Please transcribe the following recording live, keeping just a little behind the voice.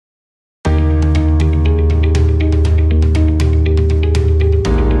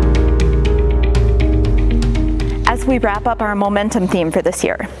we wrap up our momentum theme for this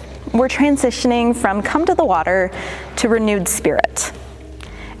year, we're transitioning from come to the water to renewed spirit.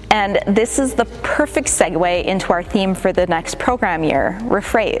 And this is the perfect segue into our theme for the next program year,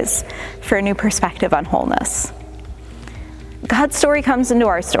 Rephrase, for a new perspective on wholeness. God's story comes into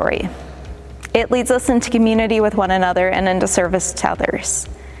our story. It leads us into community with one another and into service to others.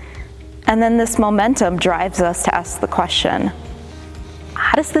 And then this momentum drives us to ask the question,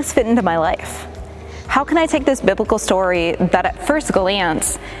 how does this fit into my life? How can I take this biblical story that at first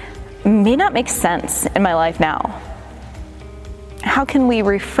glance may not make sense in my life now? How can we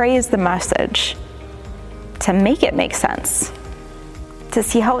rephrase the message to make it make sense, to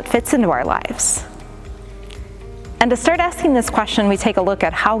see how it fits into our lives? And to start asking this question, we take a look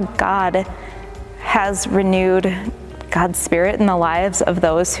at how God has renewed God's Spirit in the lives of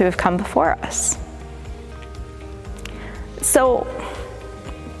those who have come before us. So,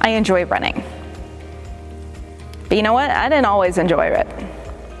 I enjoy running. But you know what? I didn't always enjoy it.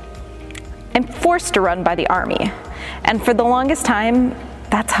 I'm forced to run by the Army. And for the longest time,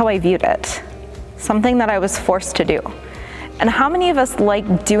 that's how I viewed it. Something that I was forced to do. And how many of us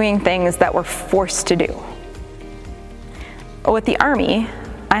like doing things that we're forced to do? With the Army,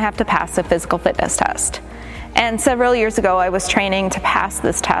 I have to pass a physical fitness test. And several years ago, I was training to pass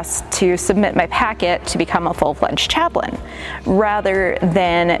this test to submit my packet to become a full-fledged chaplain, rather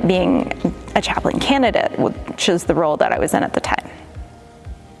than being a chaplain candidate, which is the role that I was in at the time.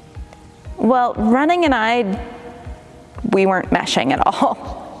 Well, running and we weren't meshing at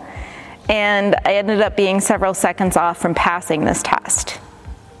all. And I ended up being several seconds off from passing this test.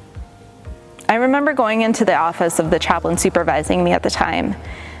 I remember going into the office of the chaplain supervising me at the time,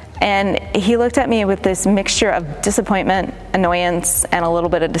 and he looked at me with this mixture of disappointment, annoyance, and a little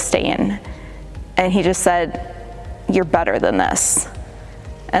bit of disdain. And he just said, "You're better than this."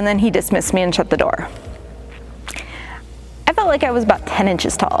 And then he dismissed me and shut the door. I felt like I was about 10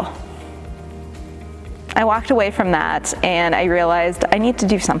 inches tall. I walked away from that and I realized I need to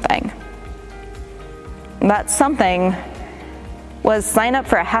do something. That something was sign up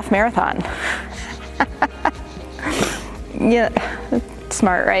for a half marathon. Yeah,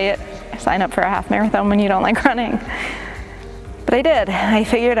 smart, right? Sign up for a half marathon when you don't like running. But I did. I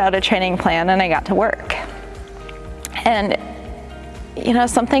figured out a training plan and I got to work. And,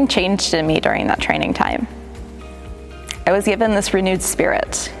 something changed in me during that training time. I was given this renewed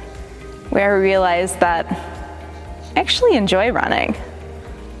spirit where I realized that I actually enjoy running.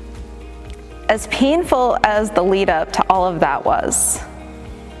 As painful as the lead up to all of that was,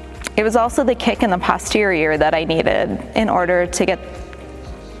 it was also the kick in the posterior that I needed in order to get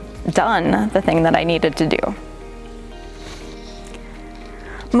done the thing that I needed to do.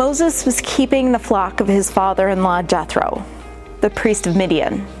 Moses was keeping the flock of his father-in-law Jethro, the priest of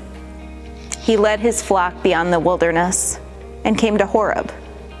Midian. He led his flock beyond the wilderness and came to Horeb,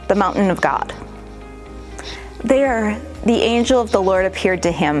 the mountain of God. There, the angel of the Lord appeared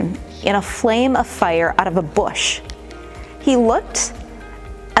to him in a flame of fire out of a bush. He looked,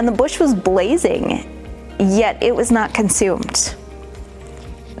 and the bush was blazing, yet it was not consumed.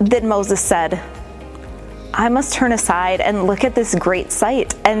 Then Moses said, "I must turn aside and look at this great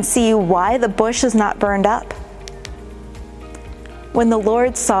sight and see why the bush is not burned up." When the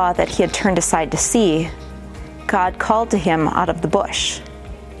Lord saw that he had turned aside to see, God called to him out of the bush,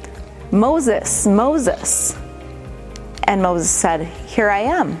 "Moses, Moses." And Moses said, "Here I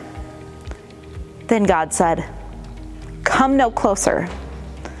am." Then God said, "Come no closer.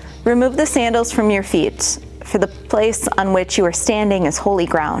 Remove the sandals from your feet, for the place on which you are standing is holy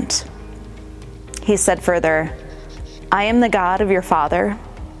ground." He said further, "I am the God of your father,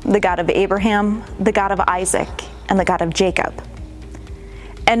 the God of Abraham, the God of Isaac, and the God of Jacob."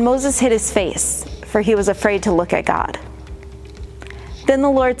 And Moses hid his face, for he was afraid to look at God. Then the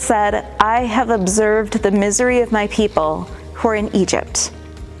Lord said, "I have observed the misery of my people who are in Egypt.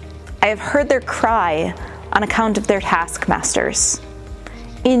 I have heard their cry on account of their taskmasters.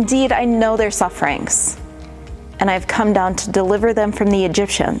 Indeed, I know their sufferings, and I have come down to deliver them from the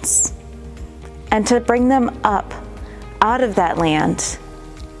Egyptians, and to bring them up out of that land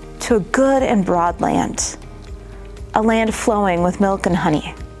to a good and broad land, a land flowing with milk and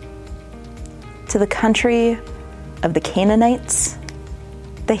honey, to the country of the Canaanites,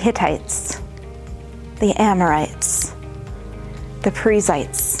 the Hittites, the Amorites, the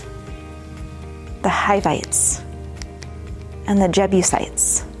Perizzites, the Hivites, and the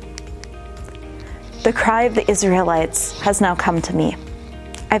Jebusites. The cry of the Israelites has now come to me.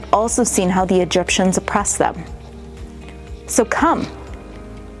 I've also seen how the Egyptians oppress them. So come,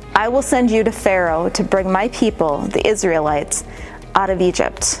 I will send you to Pharaoh to bring my people, the Israelites, out of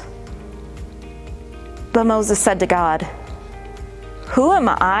Egypt." But Moses said to God, "Who am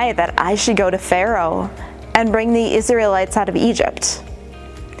I that I should go to Pharaoh and bring the Israelites out of Egypt?"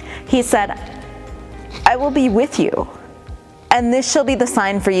 He said, "I will be with you, and this shall be the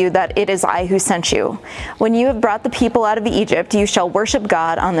sign for you that it is I who sent you. When you have brought the people out of Egypt, you shall worship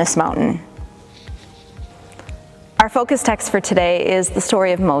God on this mountain." Our focus text for today is the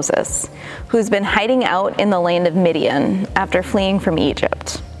story of Moses, who's been hiding out in the land of Midian after fleeing from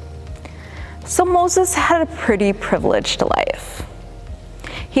Egypt. So Moses had a pretty privileged life.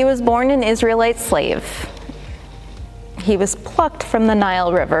 He was born an Israelite slave. He was plucked from the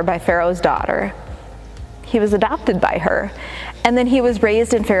Nile River by Pharaoh's daughter. He was adopted by her, and then he was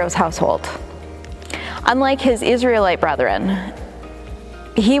raised in Pharaoh's household. Unlike his Israelite brethren,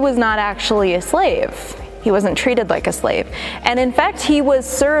 he was not actually a slave. He wasn't treated like a slave. And in fact, he was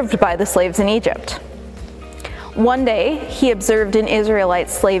served by the slaves in Egypt. One day, he observed an Israelite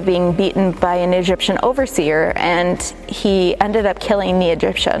slave being beaten by an Egyptian overseer, and he ended up killing the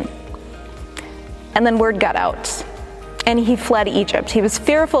Egyptian. And then word got out, and he fled Egypt. He was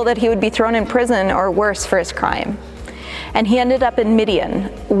fearful that he would be thrown in prison or worse for his crime. And he ended up in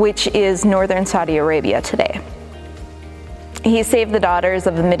Midian, which is northern Saudi Arabia today. He saved the daughters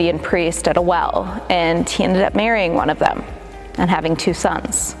of the Midian priest at a well, and he ended up marrying one of them and having 2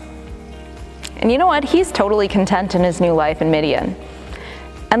 sons. And you know what? He's totally content in his new life in Midian.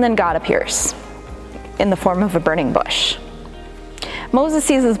 And then God appears in the form of a burning bush. Moses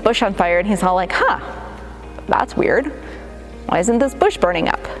sees this bush on fire, and he's all like, that's weird. Why isn't this bush burning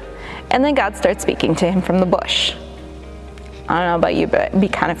up? And then God starts speaking to him from the bush. I don't know about you, but I'd be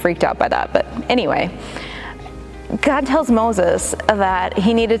kind of freaked out by that. But anyway, God tells Moses that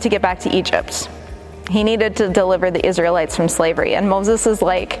he needed to get back to Egypt. He needed to deliver the Israelites from slavery. And Moses is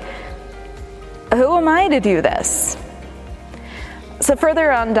like, who am I to do this? So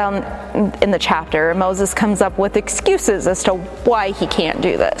further on down in the chapter, Moses comes up with excuses as to why he can't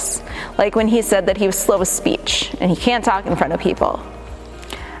do this. Like when he said that he was slow of speech and he can't talk in front of people.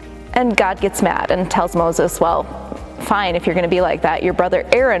 And God gets mad and tells Moses, well, fine, if you're going to be like that, your brother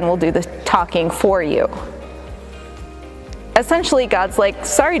Aaron will do the talking for you. Essentially, God's like,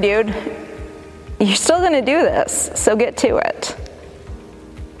 sorry, dude, you're still going to do this, so get to it.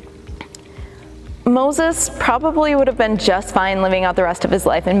 Moses probably would have been just fine living out the rest of his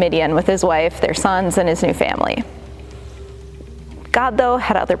life in Midian with his wife, their sons, and his new family. God, though,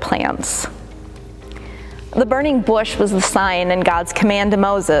 had other plans. The burning bush was the sign and God's command to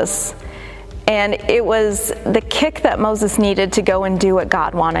Moses, and it was the kick that Moses needed to go and do what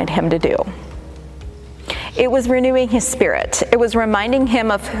God wanted him to do. It was renewing his spirit. It was reminding him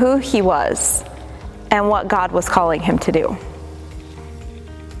of who he was and what God was calling him to do.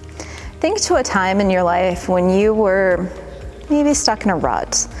 Think to a time in your life when you were maybe stuck in a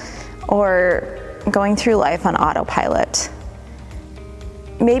rut or going through life on autopilot.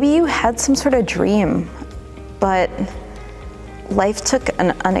 Maybe you had some sort of dream, but life took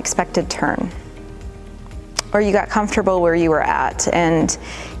an unexpected turn. Or you got comfortable where you were at and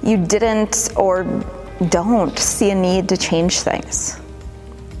you didn't or don't see a need to change things.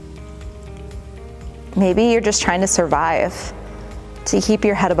 Maybe you're just trying to survive, to keep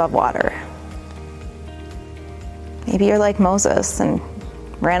your head above water. Maybe you're like Moses and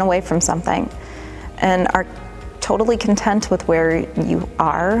ran away from something and are totally content with where you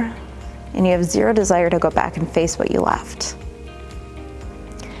are, and you have zero desire to go back and face what you left.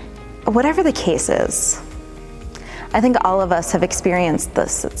 Whatever the case is, I think all of us have experienced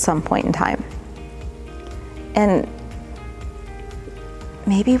this at some point in time. And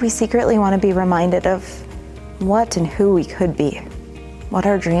maybe we secretly want to be reminded of what and who we could be, what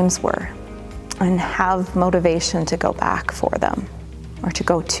our dreams were, and have motivation to go back for them or to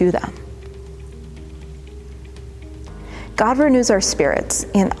go to them. God renews our spirits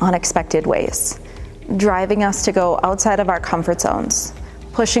in unexpected ways, driving us to go outside of our comfort zones,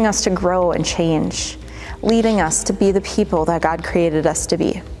 pushing us to grow and change, leading us to be the people that God created us to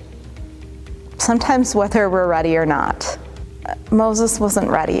be. Sometimes whether we're ready or not. Moses wasn't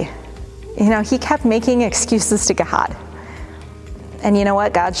ready. He kept making excuses to God. And you know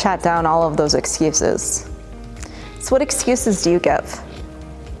what? God shot down all of those excuses. So what excuses do you give?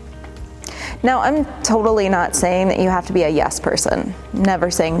 Now, I'm totally not saying that you have to be a yes person, never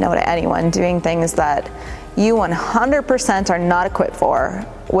saying no to anyone, doing things that you 100% are not equipped for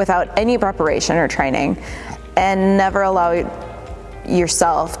without any preparation or training, and never allow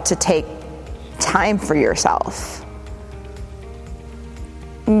yourself to take time for yourself.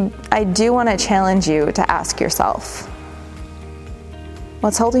 I do want to challenge you to ask yourself,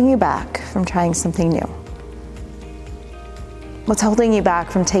 what's holding you back from trying something new? What's holding you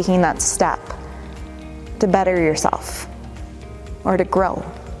back from taking that step to better yourself or to grow?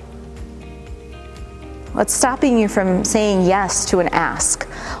 What's stopping you from saying yes to an ask,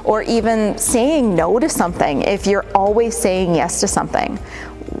 or even saying no to something if you're always saying yes to something?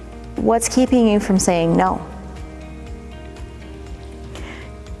 What's keeping you from saying no?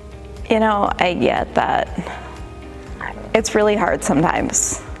 I get that. It's really hard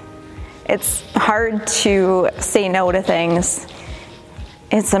sometimes. It's hard to say no to things.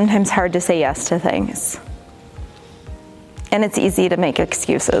 It's sometimes hard to say yes to things. And it's easy to make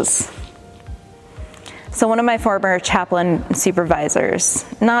excuses. So one of my former chaplain supervisors,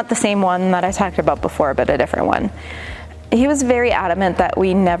 not the same one that I talked about before, but a different one, he was very adamant that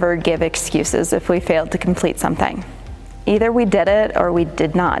we never give excuses if we failed to complete something. Either we did it or we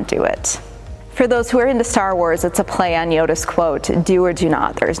did not do it. For those who are into Star Wars, it's a play on Yoda's quote, "Do or do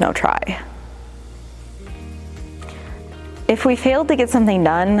not, there is no try." If we failed to get something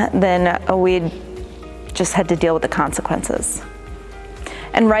done, then we just had to deal with the consequences.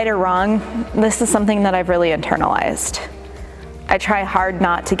 And right or wrong, this is something that I've really internalized. I try hard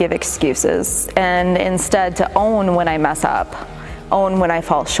not to give excuses and instead to own when I mess up, own when I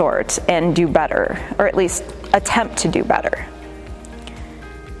fall short, and do better, or at least attempt to do better.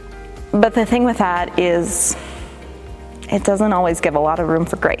 But the thing with that is, it doesn't always give a lot of room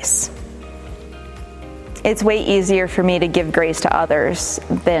for grace. It's way easier for me to give grace to others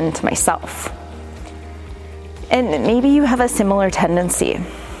than to myself. And maybe you have a similar tendency.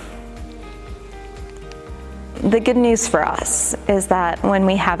 The good news for us is that when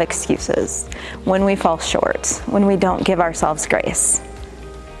we have excuses, when we fall short, when we don't give ourselves grace,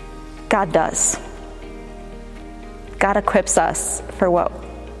 God does. God equips us for what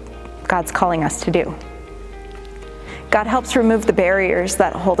God's calling us to do. God helps remove the barriers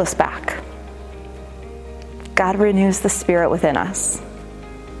that hold us back. God renews the spirit within us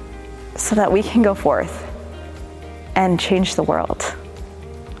so that we can go forth and change the world.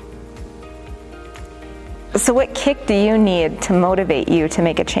 So what kick do you need to motivate you to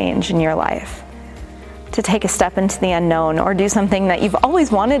make a change in your life? To take a step into the unknown or do something that you've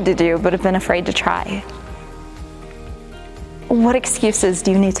always wanted to do but have been afraid to try? What excuses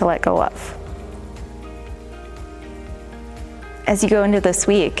do you need to let go of? As you go into this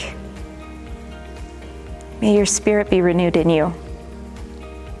week, may your spirit be renewed in you.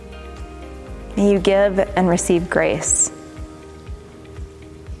 May you give and receive grace.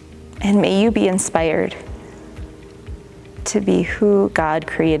 And may you be inspired to be who God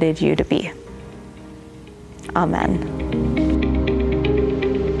created you to be. Amen.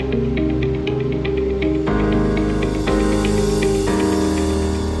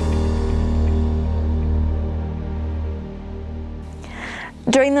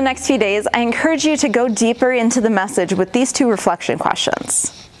 During the next few days, I encourage you to go deeper into the message with these two reflection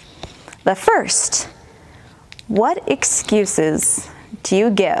questions. The first, what excuses do you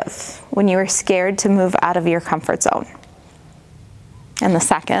give when you are scared to move out of your comfort zone? And the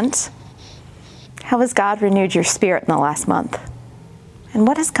second, how has God renewed your spirit in the last month? And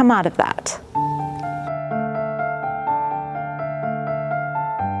what has come out of that?